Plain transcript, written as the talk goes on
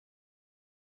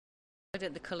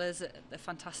The colours, they're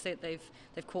fantastic. They've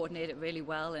coordinated really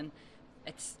well, and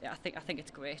I think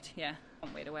it's great. Yeah,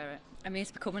 can't wait to wear it. I mean,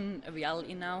 it's becoming a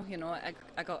reality now. You know,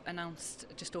 I got announced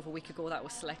just over a week ago that I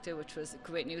was selected, which was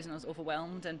great news, and I was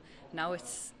overwhelmed. And now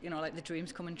it's, you know, like the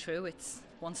dream's coming true. It's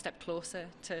one step closer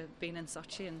to being in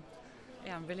Sochi, and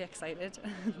yeah, I'm really excited.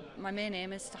 My main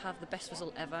aim is to have the best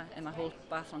result ever in my whole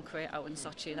biathlon career out in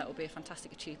Sochi. That would be a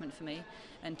fantastic achievement for me,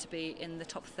 and to be in the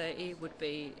top 30 would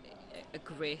be a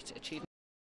great achievement.